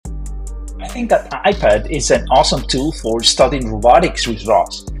I think that iPad is an awesome tool for studying robotics with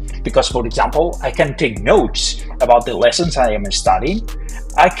ROS because, for example, I can take notes about the lessons I am studying.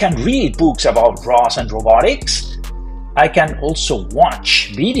 I can read books about ROS and robotics. I can also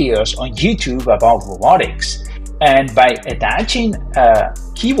watch videos on YouTube about robotics. And by attaching a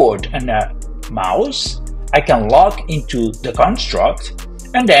keyboard and a mouse, I can log into the construct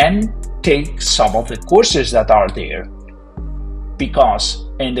and then take some of the courses that are there. Because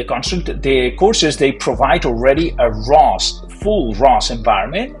in the construct, the courses, they provide already a full ROS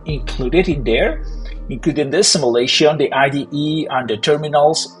environment included in there, including the simulation, the IDE, and the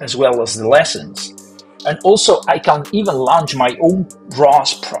terminals, as well as the lessons. And also, I can even launch my own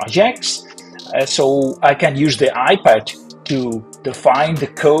ROS projects. So I can use the iPad to define the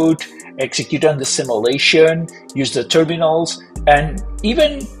code, execute on the simulation, use the terminals, and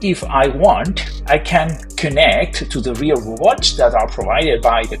even if I want, I can connect to the real robots that are provided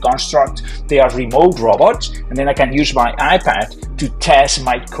by the construct. They are remote robots, and then I can use my iPad to test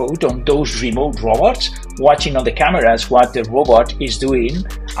my code on those remote robots, watching on the cameras what the robot is doing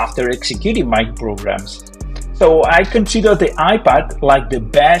after executing my programs. So I consider the iPad like the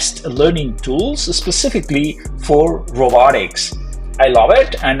best learning tools specifically for robotics. I love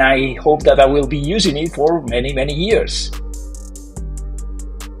it, and I hope that I will be using it for many, many years.